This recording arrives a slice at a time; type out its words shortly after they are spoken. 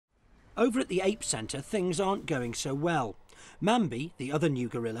Over at the ape centre, things aren't going so well. Mambi, the other new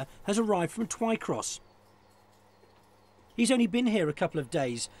gorilla, has arrived from Twycross. He's only been here a couple of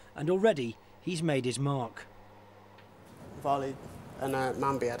days, and already he's made his mark. Volley and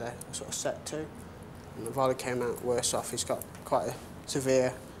Mambi had a sort of set too, and the Volley came out worse off. He's got quite a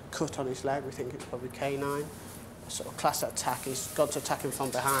severe cut on his leg. We think it's probably canine. A sort of class attack. He's gone to attack him from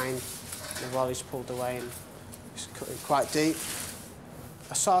behind. The Volley's pulled away and he's cut him quite deep.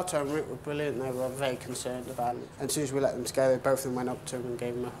 Asato and Rick were brilliant. They were very concerned about him. And as soon as we let them together, both of them went up to him and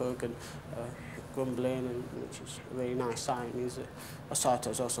gave him a hug and grumbling, and which is a really nice sign.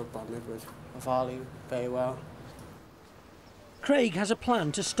 Asato's also bonded with Volley very well. Craig has a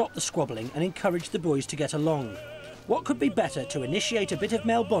plan to stop the squabbling and encourage the boys to get along. What could be better to initiate a bit of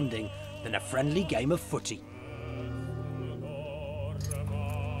male bonding than a friendly game of footy?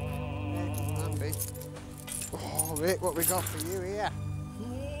 Oh, Rick, what we got for you here?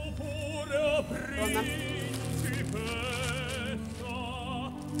 Go on, then.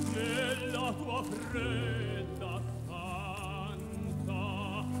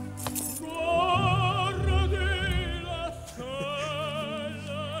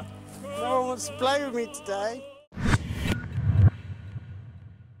 No one wants to play with me today.